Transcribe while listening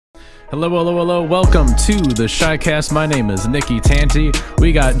Hello, hello, hello. Welcome to the Shycast. My name is Nikki Tanti.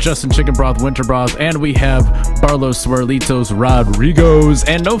 We got Justin Chicken Broth, Winter Broth, and we have Barlos Suerlitos Rodriguez.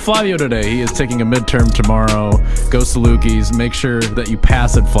 And no Flavio today. He is taking a midterm tomorrow. Go Salukis. Make sure that you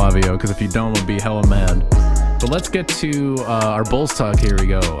pass it, Flavio, because if you don't, we'll be hella mad. But let's get to our Bulls talk. Here we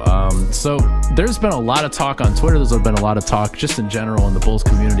go. So there's been a lot of talk on Twitter. There's been a lot of talk just in general in the Bulls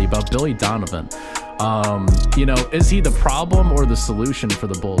community about Billy Donovan. Is he the problem or the solution for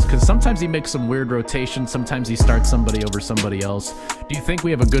the Bulls? Because sometimes he makes some weird rotations. Sometimes he starts somebody over somebody else. Do you think we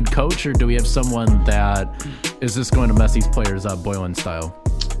have a good coach, or do we have someone that is just going to mess these players up, Boylan style?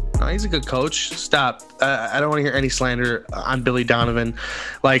 No, he's a good coach. Stop. I don't want to hear any slander on Billy Donovan.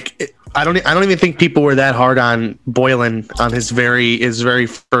 I don't even think people were that hard on Boylan on his very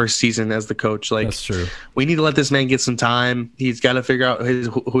first season as the coach. That's true. We need to let this man get some time. He's got to figure out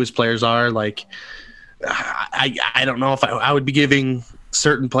who his players are. I don't know if I would be giving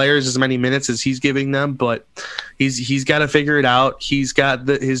certain players as many minutes as he's giving them, but he's got to figure it out. He's got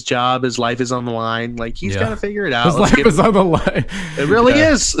his job, his life is on the line. He's got to figure it out. His life is on the line. It really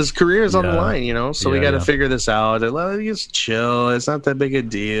is. His career is on the line, So we got to figure this out. Just chill. It's not that big a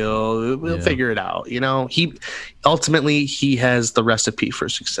deal. We'll figure it out. He ultimately has the recipe for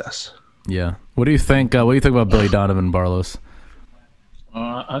success. Yeah. What do you think? What do you think about Billy Donovan, Barlos?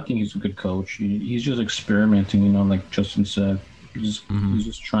 I think he's a good coach. He's just experimenting, like Justin said. He's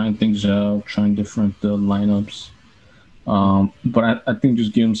just trying things out, trying different lineups. But I think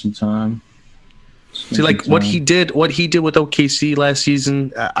just give him some time. See, what he did with OKC last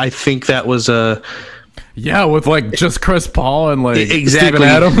season, I think that was with just Chris Paul and exactly. Steven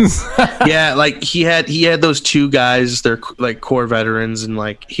Adams. Yeah, he had those two guys, they're core veterans,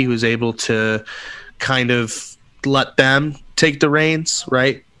 and he was able to kind of let them take the reins,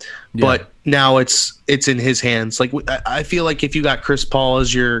 right? Yeah. But now it's in his hands. I feel like if you got Chris Paul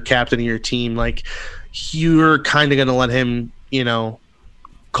as your captain of your team, you're kind of going to let him,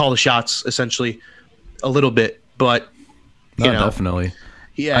 call the shots essentially a little bit. But definitely.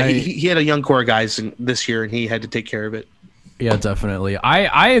 Yeah, he had a young core of guys this year, and he had to take care of it. Yeah, definitely.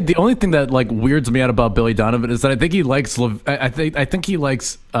 I the only thing that weirds me out about Billy Donovan is that I think he likes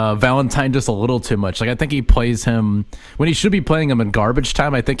Valentine just a little too much. I think he plays him when he should be playing him in garbage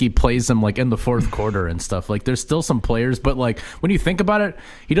time. I think he plays him in the fourth quarter and stuff. There's still some players, but when you think about it,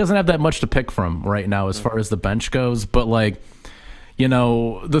 he doesn't have that much to pick from right now as far as the bench goes. But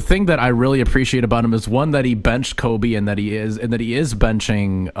the thing that I really appreciate about him is one, that he benched Kobe and that he is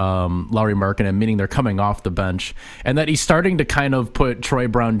benching Lauri Markkanen, meaning they're coming off the bench, and that he's starting to kind of put Troy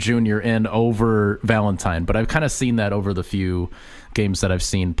Brown Jr. in over Valentine. But I've kind of seen that over the few games that I've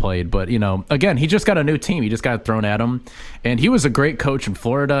seen played. But again, he just got a new team. He just got thrown at him, and he was a great coach in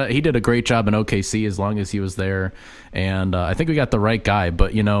Florida. He did a great job in OKC as long as he was there, and I think we got the right guy.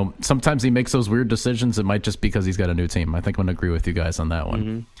 But sometimes he makes those weird decisions. It might just because he's got a new team. I think I'm gonna agree with you guys on that one.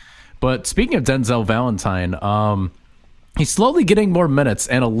 Mm-hmm. But speaking of Denzel Valentine, he's slowly getting more minutes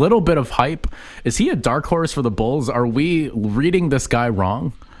and a little bit of hype. Is he a dark horse for the Bulls? Are we reading this guy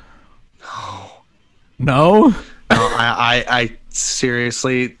wrong? No. I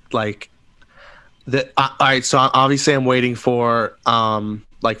seriously all right, so obviously I'm waiting for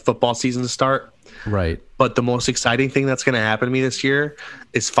football season to start, right? But the most exciting thing that's going to happen to me this year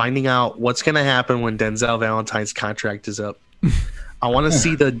is finding out what's going to happen when Denzel Valentine's contract is up. I want to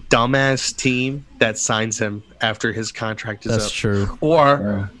see the dumbass team that signs him after his contract is up. That's true.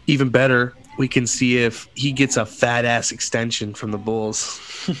 Or even better, we can see if he gets a fat ass extension from the Bulls.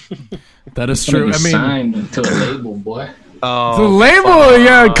 That is true. Signed to a label, boy. Oh, the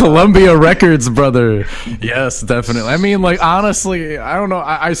label, Columbia Records, brother. Yes, definitely. Honestly, I don't know.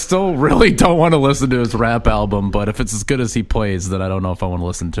 I still really don't want to listen to his rap album, but if it's as good as he plays, then I don't know if I want to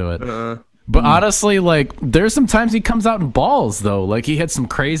listen to it. But honestly, there's some times he comes out in balls, though. He had some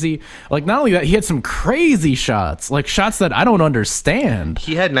crazy, not only that, he had some crazy shots, shots that I don't understand.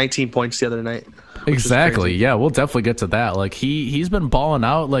 He had 19 points the other night. Exactly. Yeah, we'll definitely get to that. He's been balling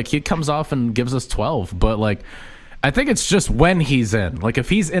out. He comes off and gives us 12, but I think it's just when he's in. If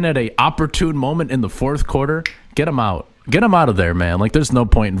he's in at a opportune moment in the fourth quarter, get him out. Get him out of there, man. There's no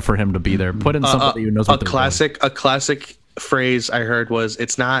point for him to be there. Put in somebody who knows what they're doing. A classic phrase I heard was,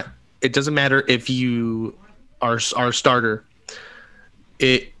 it doesn't matter if you are a starter.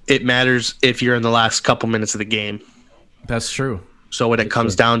 It matters if you're in the last couple minutes of the game. That's true. So when it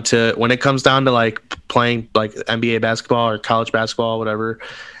comes down to playing NBA basketball or college basketball, whatever,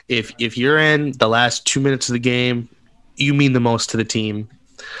 if you're in the last 2 minutes of the game, you mean the most to the team.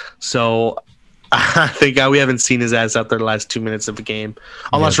 So I think we haven't seen his ass out there the last 2 minutes of the game,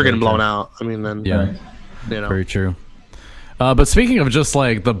 unless we're getting blown out. Then very true. But speaking of just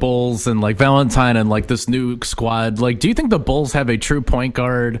like the Bulls and like Valentine and like this new squad, like, do you think the Bulls have a true point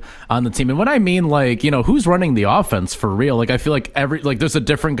guard on the team? And when I mean, like, who's running the offense for real? Like, I feel like there's a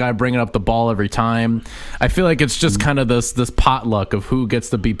different guy bringing up the ball every time. I feel like it's just kind of this potluck of who gets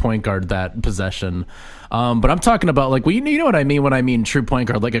to be point guard that possession. But I'm talking about like, well, you know what I mean when I mean true point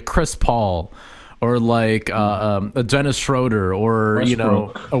guard, like a Chris Paul. Or like a Dennis Schroeder, or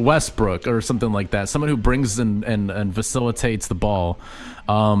Westbrook. A Westbrook, or something like that. Someone who brings and facilitates the ball.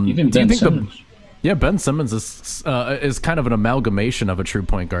 Even Ben Simmons. Ben Simmons is kind of an amalgamation of a true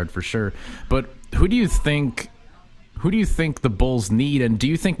point guard for sure. But who do you think the Bulls need, and do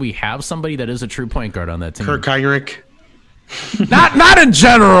you think we have somebody that is a true point guard on that team? Kirk Heinrich. not in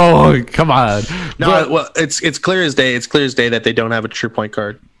general. Come on. No, well, it's clear as day. It's clear as day that they don't have a true point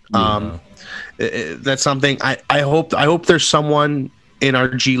guard. That's something I hope there's someone in our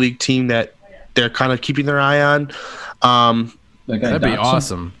G League team that they're kind of keeping their eye on. That'd be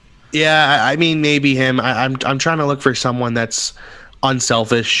awesome. Yeah, I mean maybe him. I'm trying to look for someone that's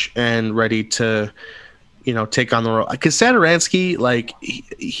unselfish and ready to, take on the role. Because Satoransky, like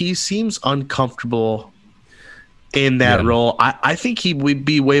he seems uncomfortable in that role. I think he would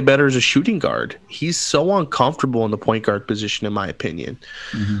be way better as a shooting guard. He's so uncomfortable in the point guard position, in my opinion.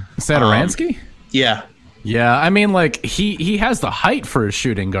 Satoransky? Yeah. Yeah, I mean, like he has the height for a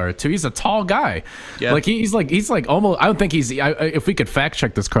shooting guard too. He's a tall guy. Yeah. Like he's like almost. I don't think if we could fact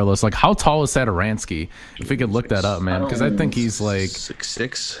check this, Carlos, like how tall is Satoransky? If we could look that up, man, because I think he's like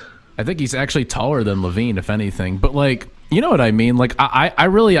 6'6". I think he's actually taller than Levine, if anything. But like, you know what I mean? Like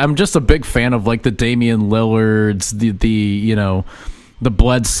I'm just a big fan of like the Damian Lillards, the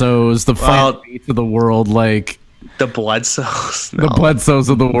Bledsoes, the Fights of the world, like. The Bledsoes. No. The Bledsoes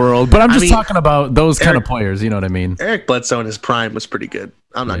of the world. But I'm just talking about those kind of players, you know what I mean? Eric Bledsoe in his prime was pretty good.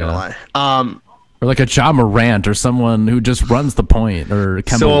 I'm not going to lie. Or like a Ja Morant or someone who just runs the point, or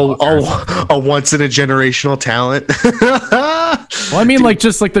Kemba Walker. A once-in-a-generational talent. Well, I mean, like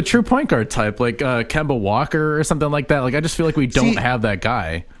just like the true point guard type, like Kemba Walker or something like that. Like I just feel like we don't have that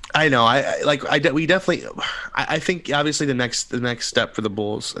guy. I know. We definitely. I think obviously the next step for the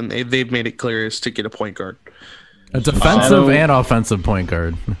Bulls, and they've made it clear, is to get a point guard. A defensive and offensive point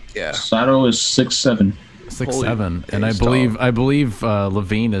guard. Yeah. Sato is 6'7". 6'7", and I believe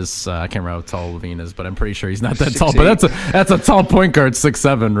Levine is. I can't remember how tall Levine is, but I'm pretty sure he's not that tall. But that's a tall point guard,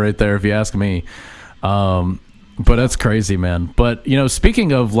 6'7", right there, if you ask me. But that's crazy, man. But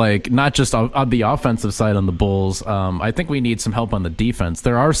speaking of like not just on the offensive side on the Bulls, I think we need some help on the defense.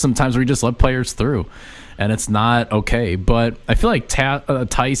 There are some times where we just let players through, and it's not okay. But I feel like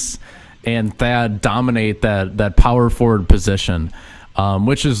Tice and Thad dominate that power forward position,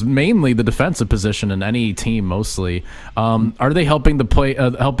 which is mainly the defensive position in any team mostly. Are they helping the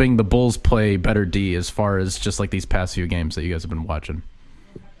Bulls play better D as far as just like these past few games that you guys have been watching?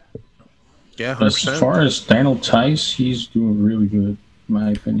 Yeah, 100%. As far as Daniel Tice, he's doing really good, in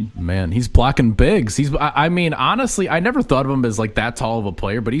my opinion. Man, he's blocking bigs. I mean, honestly, I never thought of him as like that tall of a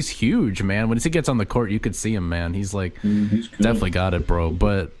player, but he's huge, man. When he gets on the court, you could see him, man. He's like he's definitely got it, bro.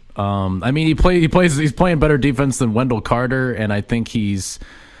 But I mean, he's playing better defense than Wendell Carter, and I think he's,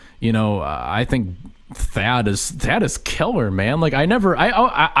 I think Thad is killer, man. Like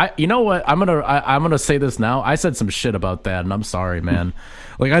I you know what? I'm gonna say this now. I said some shit about Thad, and I'm sorry, man.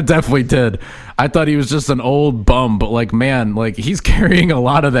 Like I definitely did. I thought he was just an old bum, but like, man, like he's carrying a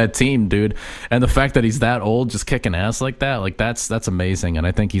lot of that team, dude. And the fact that he's that old, just kicking ass like that, like that's amazing. And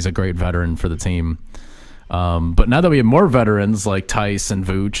I think he's a great veteran for the team. But now that we have more veterans like Tice and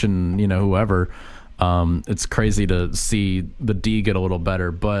Vooch and whoever, it's crazy to see the D get a little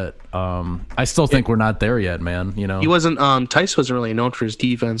better. But I still think we're not there yet, man. He wasn't. Tice wasn't really known for his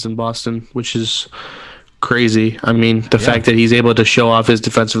defense in Boston, which is crazy. I mean, the fact that he's able to show off his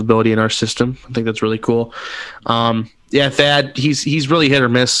defensive ability in our system, I think that's really cool. Thad, he's really hit or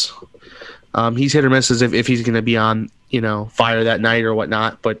miss. He's hit or miss as if he's going to be on fire that night or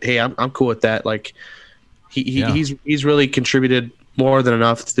whatnot. But hey, I'm cool with that. Like. He's really contributed more than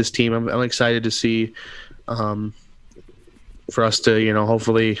enough to this team. I'm excited to see, for us to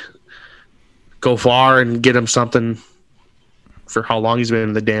hopefully go far and get him something for how long he's been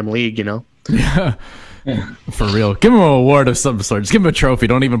in the damn league. Yeah, for real. Give him an award of some sort. Just give him a trophy.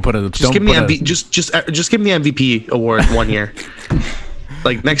 Don't even put it. Just give me just give me the MVP award one year.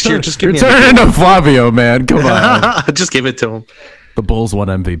 Like next year, just give me. Turn into Flavio, man. Come on, just give it to him. The Bulls won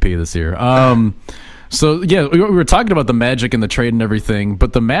MVP this year. So yeah, we were talking about the Magic and the trade and everything,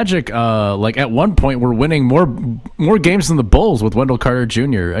 but the Magic, like at one point, were winning more games than the Bulls with Wendell Carter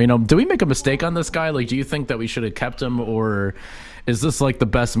Jr. Do we make a mistake on this guy? Like, do you think that we should have kept him, or is this like the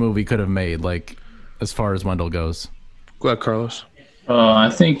best move we could have made, like as far as Wendell goes? Go ahead, Carlos. I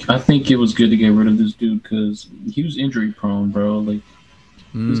think it was good to get rid of this dude because he was injury prone, bro. Like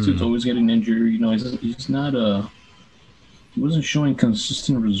this dude's always getting injured. You know, he's not he wasn't showing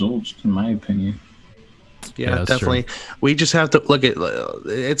consistent results, in my opinion. Yeah, definitely. True. We just have to look at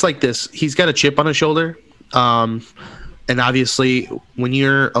it's like this. He's got a chip on his shoulder. And obviously, when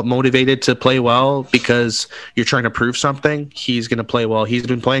you're motivated to play well because you're trying to prove something, he's going to play well. He's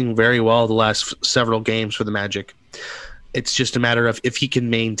been playing very well the last several games for the Magic. It's just a matter of if he can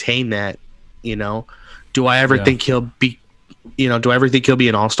maintain that. You know, do I ever think he'll be? You know, do I ever think he'll be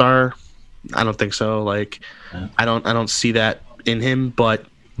an all-star? I don't think so. Like, I don't see that in him. But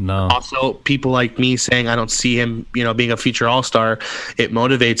no. Also, people like me saying I don't see him, you know, being a future all-star, it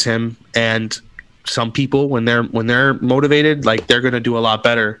motivates him. And some people, when they're motivated, like they're going to do a lot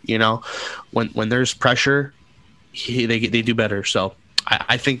better. You know, when there's pressure, they do better. So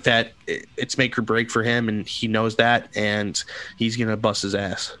I think that it's make or break for him, and he knows that, and he's going to bust his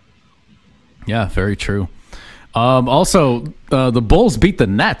ass. Yeah, very true. Also, the Bulls beat the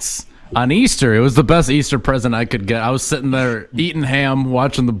Nets on Easter. It was the best Easter present I could get. I was sitting there eating ham,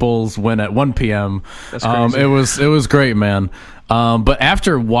 watching the Bulls win at 1 p.m. That's crazy. It was great, man. But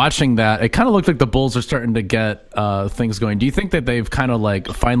after watching that, it kind of looked like the Bulls are starting to get things going. Do you think that they've kind of like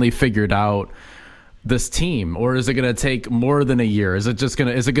finally figured out this team, or is it going to take more than a year? Is it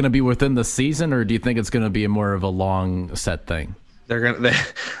going to be within the season, or do you think it's going to be more of a long set thing? They're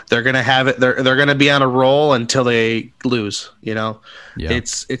gonna have it. They're gonna be on a roll until they lose. You know,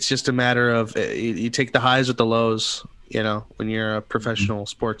 it's just a matter of you take the highs with the lows. You know, when you're a professional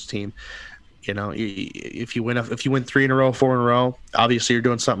sports team, you know, if you win 3 in a row, 4 in a row, obviously you're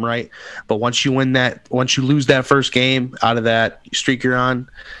doing something right. But once you lose that first game out of that streak you're on,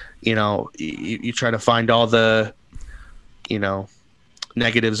 you know, you try to find all the, you know,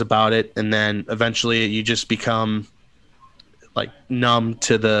 negatives about it, and then eventually you just become like numb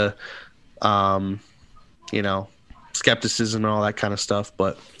to the you know, skepticism and all that kind of stuff.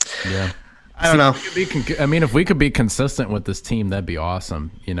 But yeah, I don't know. If we could be consistent with this team, that'd be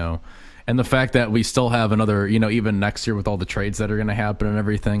awesome, you know. And the fact that we still have another, you know, even next year with all the trades that are going to happen and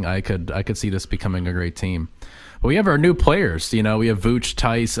everything, I could see this becoming a great team. But we have our new players, you know. We have Vooch,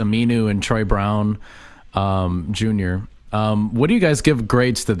 Tice, Aminu, and Troy Brown Jr. What do you guys give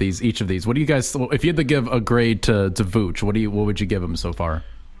grades to each of these? What do you guys, if you had to give a grade to Vooch, what would you give him so far?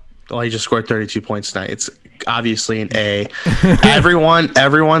 Well, he just scored 32 points tonight. It's obviously an A. Everyone's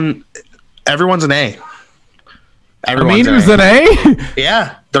an A. Aminu's an A?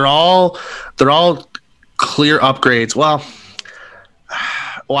 Yeah, they're all clear upgrades. Well,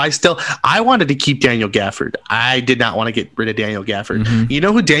 I wanted to keep Daniel Gafford. I did not want to get rid of Daniel Gafford. Mm-hmm. You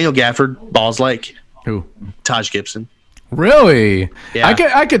know who Daniel Gafford balls like? Who? Taj Gibson. Really? Yeah.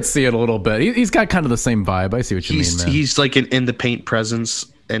 I could see it a little bit. He's got kind of the same vibe. I see what you mean, man. He's like an in the paint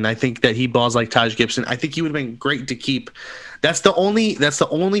presence, and I think that he balls like Taj Gibson. I think he would have been great to keep. That's the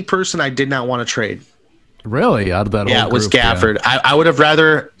only person I did not want to trade. Really? Out of that whole group? It was Gafford. Yeah. I would have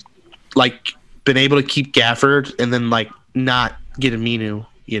rather like been able to keep Gafford and then like not get Aminu,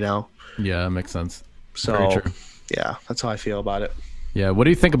 you know? Yeah, that makes sense. So yeah, that's how I feel about it. Yeah. What do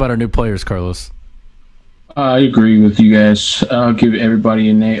you think about our new players, Carlos? I agree with you guys. I'll give everybody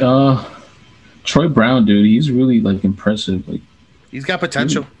an A. Troy Brown, dude, he's really like impressive. Like he's got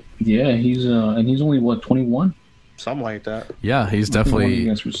potential. Yeah, he's and he's only 21? Something like that. Yeah, he's definitely. You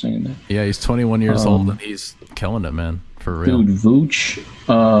guys were saying that. Yeah, he's 21 years old and he's killing it, man. For real. Dude, Vooch,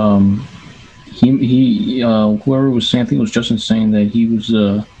 he whoever was saying, I think it was Justin saying that he was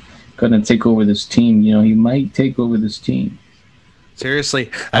gonna take over this team. You know, he might take over this team. Seriously,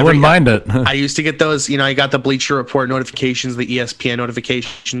 I wouldn't mind it. I used to get those, you know, I got the Bleacher Report notifications, the ESPN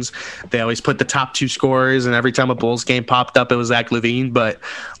notifications. They always put the top 2 scorers, and every time a Bulls game popped up, it was Zach LaVine. But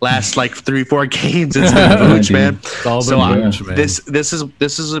last like 3-4 games, it's been Vooch, man.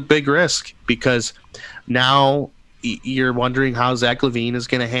 This is a big risk because now you're wondering how Zach LaVine is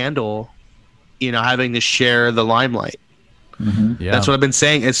going to handle, you know, having to share the limelight. Mm-hmm. Yeah. That's what I've been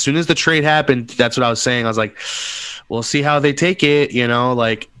saying. As soon as the trade happened, that's what I was saying. I was like, we'll see how they take it, you know,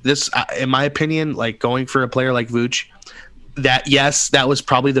 like this, in my opinion, like going for a player like Vooch, that was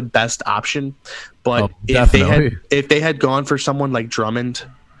probably the best option. But if they had gone for someone like Drummond,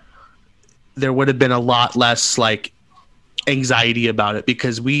 there would have been a lot less like anxiety about it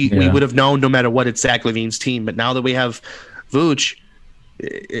because we would have known no matter what, it's Zach LaVine's team. But now that we have Vooch,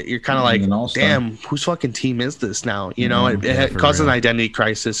 you're kind of like, damn, whose fucking team is this now? You know, it causes an identity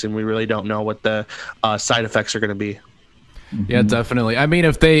crisis, and we really don't know what the side effects are going to be. Yeah, definitely. I mean,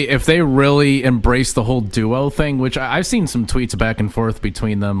 if they really embrace the whole duo thing, which I've seen some tweets back and forth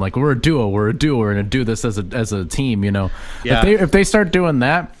between them, like we're a duo, we're gonna do this as a team, you know. Yeah. If they start doing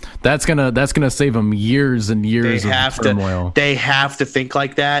that, that's gonna save them years and years of turmoil. They have to think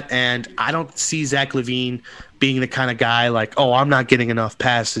like that, and I don't see Zach LaVine being the kind of guy like, oh, I'm not getting enough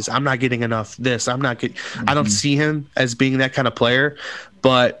passes, I'm not getting enough this, I'm not getting. I don't see him as being that kind of player,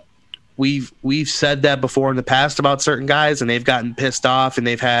 but we've said that before in the past about certain guys, and they've gotten pissed off and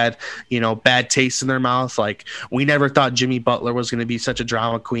they've had, you know, bad taste in their mouth. Like, we never thought Jimmy Butler was going to be such a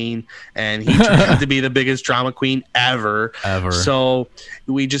drama queen, and he turned out to be the biggest drama queen ever. So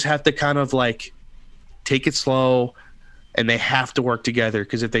we just have to kind of like take it slow, and they have to work together,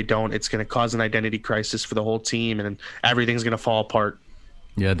 because if they don't, it's going to cause an identity crisis for the whole team, and everything's going to fall apart.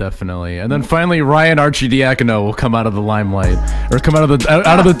 Yeah, definitely. And then finally, Ryan Arcidiacono will come out of the limelight, or come out of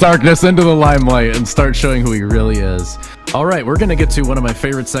the darkness into the limelight, and start showing who he really is. All right, we're gonna get to one of my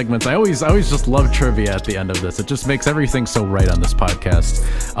favorite segments. I always just love trivia at the end of this. It just makes everything so right on this podcast.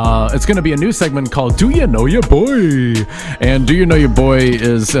 It's gonna be a new segment called "Do You Know Your Boy?" And "Do You Know Your Boy"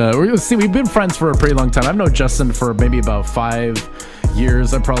 is we've been friends for a pretty long time. I've known Justin for maybe about 5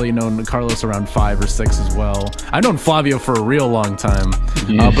 years. I've probably known Carlos around 5 or 6 as well. I've known Flavio for a real long time,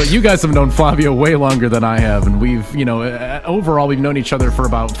 but you guys have known Flavio way longer than I have, and we've, you know, overall we've known each other for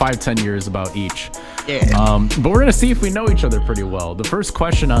about 5-10 years about each. But we're gonna see if we know each other pretty well. The first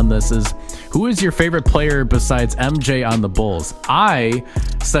question on this is, who is your favorite player besides MJ on the Bulls? I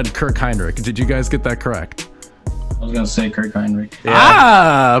said Kirk Heinrich. Did you guys get that correct? I was gonna say Kirk Heinrich.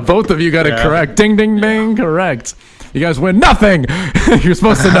 Both of you got it correct. Ding ding ding, correct. You guys win nothing. You're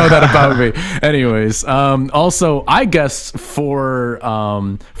supposed to know that about me. Anyways, also, I guess for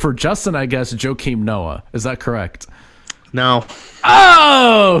Justin, I guess Joakim Noah. Is that correct? No.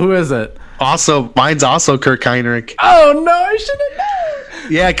 Oh, who is it? Mine's also Kirk Heinrich. Oh no, I should have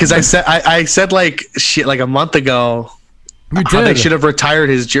known. Yeah, because I said like shit like a month ago. You did. How they should have retired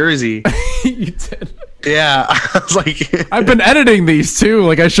his jersey. You did. Yeah, I was like, I've been editing these too.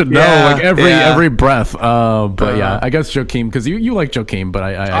 Like, I should know, like every breath. But yeah, I guess Joakim, because you like Joakim, but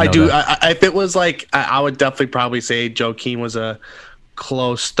I do. That. If it was like, I would definitely probably say Joakim was a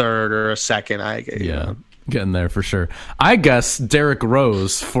close third or a second. Getting there for sure. I guess Derrick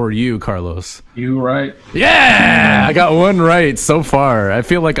Rose for you, Carlos. You right? Yeah, I got one right so far. I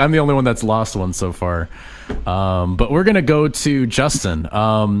feel like I'm the only one that's lost one so far. But we're gonna go to Justin.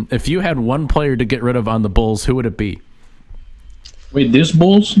 If you had one player to get rid of on the Bulls, who would it be? Wait, this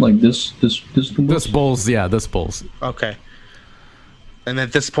Bulls? Like this Bulls? This Bulls, yeah, this Bulls. Okay. And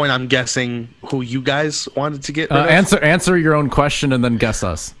at this point, I'm guessing who you guys wanted to get rid of? Answer your own question and then guess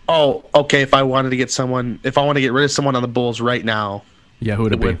us. Oh, okay. If I want to get rid of someone on the Bulls right now, yeah, who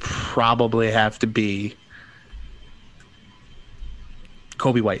would it be? Would probably have to be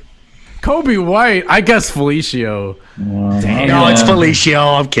Kobe White. Kobe White, I guess Felicio. Damn. No, it's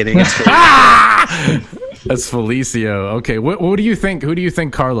Felicio. I'm kidding. It's Felicio. That's Felicio. Okay, what do you think? Who do you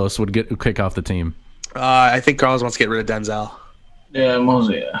think Carlos would kick off the team? I think Carlos wants to get rid of Denzel. Yeah,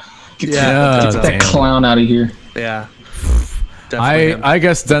 Mosey. Get that clown out of here. Yeah. I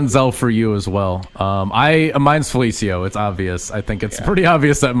guess Denzel for you as well. Mine's Felicio. It's obvious. I think it's pretty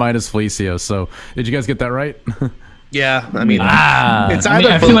obvious that mine is Felicio. So did you guys get that right? Yeah, I mean, it's either.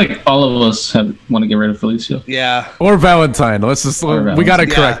 I feel like all of us want to get rid of Felicio. Yeah, or Valentine. We got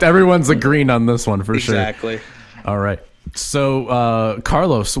it correct. Everyone's agreeing on this one for sure. Exactly. All right. So,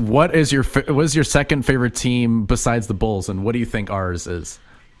 Carlos, what is your second favorite team besides the Bulls, and what do you think ours is?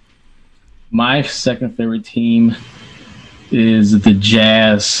 My second favorite team is the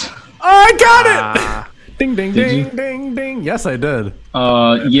Jazz. Oh, I got it! Ding, ding, ding, ding, ding. Yes, I did.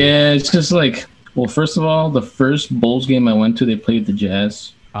 Yeah, it's just like, well, first of all, the first Bulls game I went to, they played the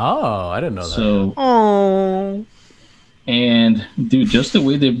Jazz. Oh, I didn't know that. So, and dude, just the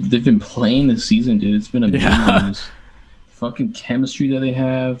way they've been playing this season, dude, it's been amazing. Yeah. Fucking chemistry that they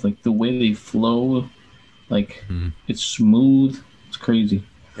have, like the way they flow, like it's smooth. It's crazy.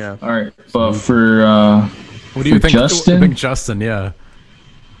 Yeah. All right, but for what do you think, Justin? I think Justin, yeah.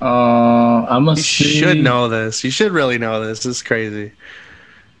 I must. You should know this. You should really know this. This is crazy.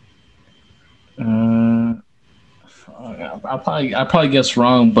 I'll probably guess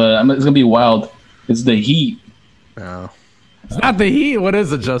wrong, but it's gonna be wild. It's the Heat. No. It's not the Heat. What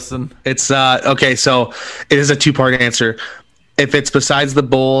is it, Justin? It's okay. So it is a 2-part answer. If it's besides the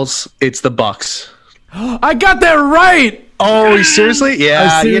Bulls, it's the Bucks. I got that right. Oh, seriously?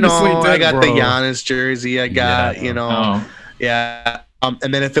 Yeah. I got the Giannis jersey. I got yeah.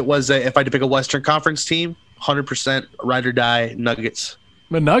 And then if I had to pick a Western Conference team, 100% ride or die Nuggets.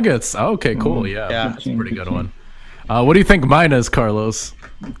 The Nuggets. Oh, okay, cool. Yeah, Yeah. That's a pretty good one. What do you think mine is, Carlos?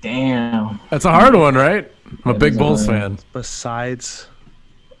 Damn. That's a hard one, right? I'm a big Bulls fan. Besides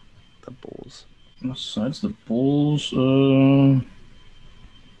the Bulls. Besides the Bulls,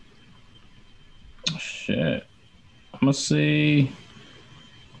 shit. I'm gonna say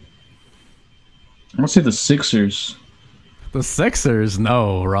the Sixers. The Sixers?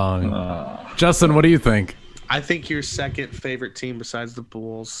 No, wrong. Justin, what do you think? I think your second favorite team besides the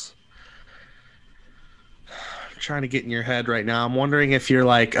Bulls. I'm trying to get in your head right now. I'm wondering if you're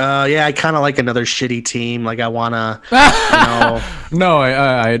like, yeah, I kind of like another shitty team. Like I want to, No,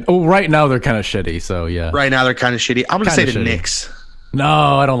 right now they're kind of shitty. So yeah. Right now they're kind of shitty. I'm gonna say the Knicks. No,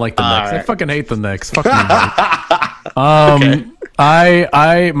 I don't like the Knicks. right. I fucking hate the Knicks. Fuck me. Okay.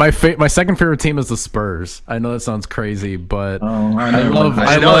 My second favorite team is the Spurs. I know that sounds crazy, but I love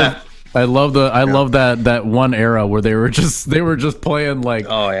that one era where they were just playing like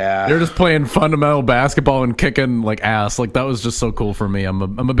they were just playing fundamental basketball and kicking like ass. Like that was just so cool for me. I'm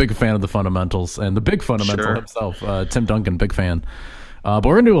a big fan of the fundamentals and the big fundamental himself, Tim Duncan, big fan. But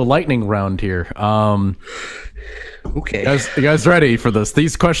we're gonna do a lightning round here. Okay, you guys ready for this?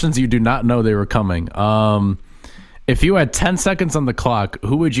 These questions you do not know they were coming. If you had 10 seconds on the clock,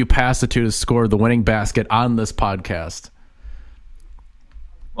 who would you pass it to score the winning basket on this podcast?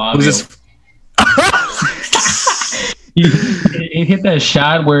 Who's this? He hit that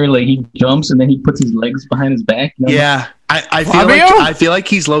shot where like he jumps and then he puts his legs behind his back. You know? Yeah, I feel like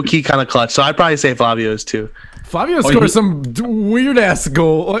he's low key kind of clutch. So I'd probably say Flavio's too. Flavio scores some weird ass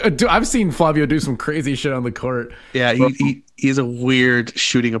goal. Dude, I've seen Flavio do some crazy shit on the court. Yeah, he has a weird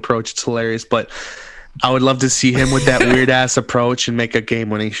shooting approach. It's hilarious, but I would love to see him with that weird ass approach and make a game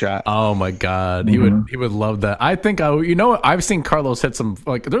winning shot. Oh my god, he would love that. I think I've seen Carlos hit some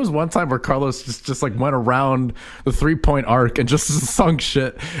like there was one time where Carlos just like went around the 3-point arc and just sunk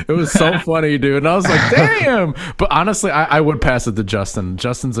shit. It was so funny, dude. And I was like, damn. But honestly, I would pass it to Justin.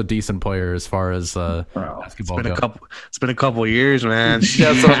 Justin's a decent player as far as basketball goes. It's been a couple of years, man.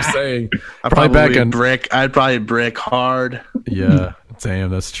 That's what I'm saying. I'd probably brick hard. Yeah. Damn,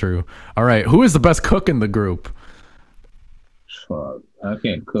 that's true. All right, who is the best cook in the group? Fuck, I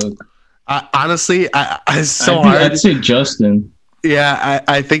can't cook. Honestly, it's so hard. I'd say Justin. Yeah,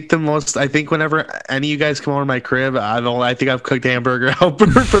 I think whenever any of you guys come over to my crib, I think I've cooked hamburger helper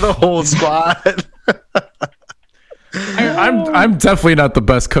for the whole squad. I'm definitely not the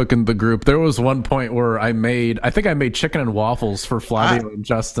best cook in the group. There was one point where I think I made chicken and waffles for Flavio and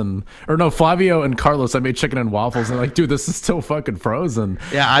Justin, or no, Flavio and Carlos. I made chicken and waffles, and like, dude, this is still fucking frozen.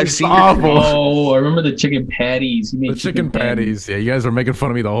 Yeah, I've seen awful. Oh, I remember the chicken patties. The chicken patties. Yeah, you guys were making fun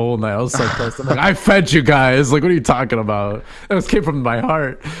of me the whole night. I was so pissed. I'm like, I fed you guys. Like, what are you talking about? That came from my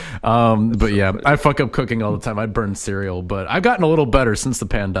heart. But yeah, I fuck up cooking all the time. I burn cereal, but I've gotten a little better since the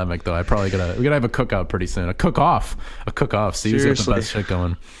pandemic, though. We're gonna have a cookout pretty soon. A cook off. So you got the best shit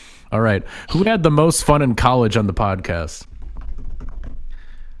going. All right. Who had the most fun in college on the podcast?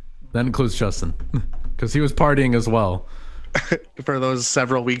 That includes Justin, because he was partying as well. For those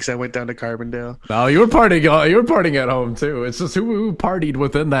several weeks I went down to Carbondale. No, you were partying at home too. It's just who partied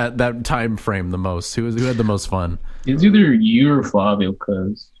within that time frame the most. Who had the most fun? It's either you or Flavio,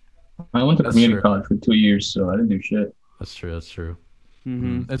 because I went to community college for 2 years, so I didn't do shit. That's true.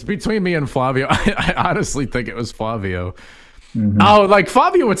 Mm-hmm. It's between me and Flavio. I honestly think it was Flavio. Mm-hmm. Oh, like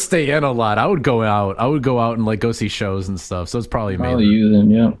Flavio would stay in a lot. I would go out and like go see shows and stuff. So it's probably me. You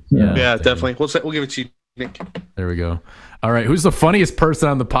then, yeah, definitely. We'll give it to you, Nick. There we go. All right, who's the funniest person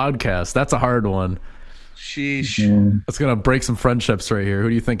on the podcast? That's a hard one. Sheesh. Yeah. That's gonna break some friendships right here. Who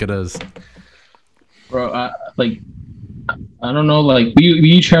do you think it is, bro? I don't know. Like we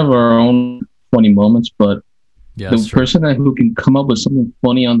each have our own funny moments, but the person who can come up with something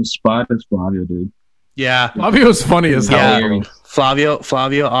funny on the spot is Flavio, dude. Yeah, Flavio's funny as hell. Yeah.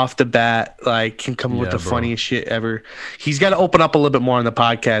 Flavio off the bat, like, can come up with the funniest shit ever. He's got to open up a little bit more on the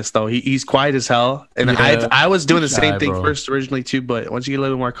podcast, though. He's quiet as hell, and I was doing the same thing first originally too. But once you get a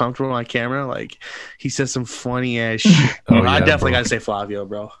little bit more comfortable on camera, like, he says some funny ass shit. I definitely got to say Flavio,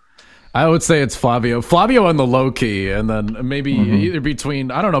 bro. I would say it's Flavio on the low key, and then maybe either between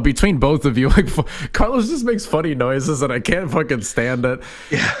both of you. Like Carlos just makes funny noises, and I can't fucking stand it.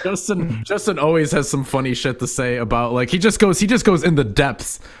 Yeah. Justin always has some funny shit to say about, like, he just goes in the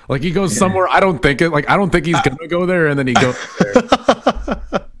depths. Like he goes somewhere I don't think he's gonna go there, and then he goes there.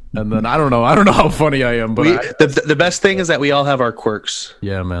 And then I don't know how funny I am, but the best thing is that we all have our quirks.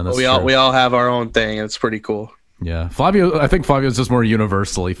 Yeah, man, that's we all have our own thing, and it's pretty cool. Yeah, I think Flavio's just more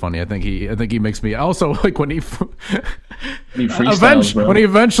universally funny. I think he makes me also like when if we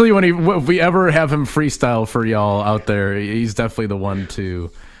ever have him freestyle for y'all out there, he's definitely the one to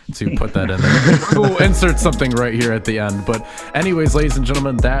to put that in there. We'll insert something right here at the end. But anyways, ladies and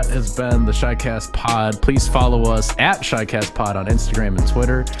gentlemen, that has been the Shycast Pod. Please follow us at Shycast Pod on Instagram and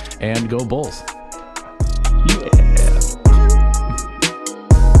Twitter, and go Bulls. Yeah.